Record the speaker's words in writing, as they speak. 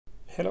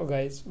Hello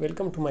guys,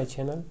 welcome to my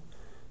channel.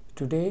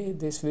 Today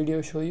this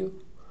video show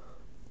you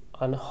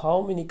on how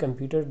many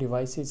computer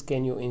devices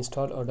can you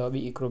install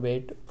Adobe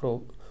Acrobat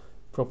Pro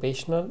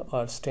Professional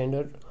or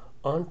Standard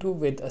onto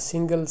with a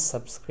single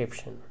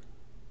subscription.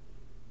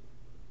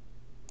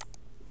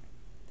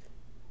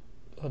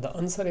 So the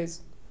answer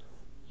is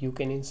you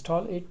can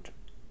install it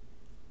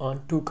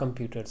on two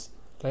computers,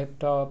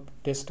 laptop,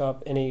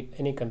 desktop,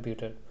 any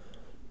computer.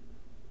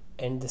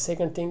 And the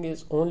second thing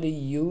is only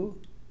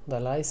you, the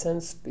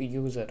licensed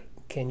user,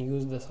 can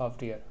use the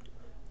software,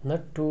 not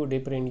two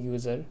different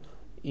user,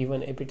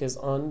 even if it is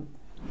on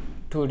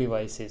two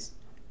devices.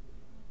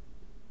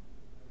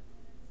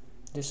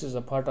 This is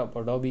a part of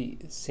Adobe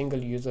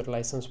single user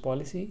license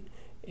policy.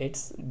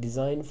 It's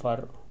designed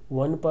for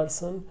one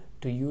person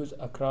to use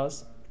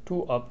across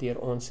two of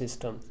their own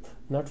systems,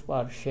 not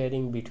for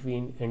sharing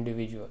between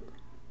individual.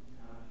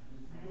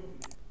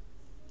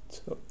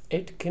 So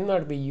it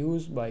cannot be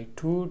used by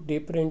two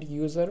different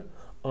users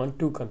on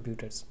two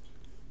computers.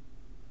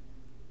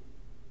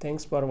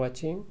 Thanks for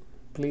watching.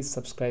 Please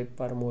subscribe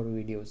for more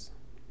videos.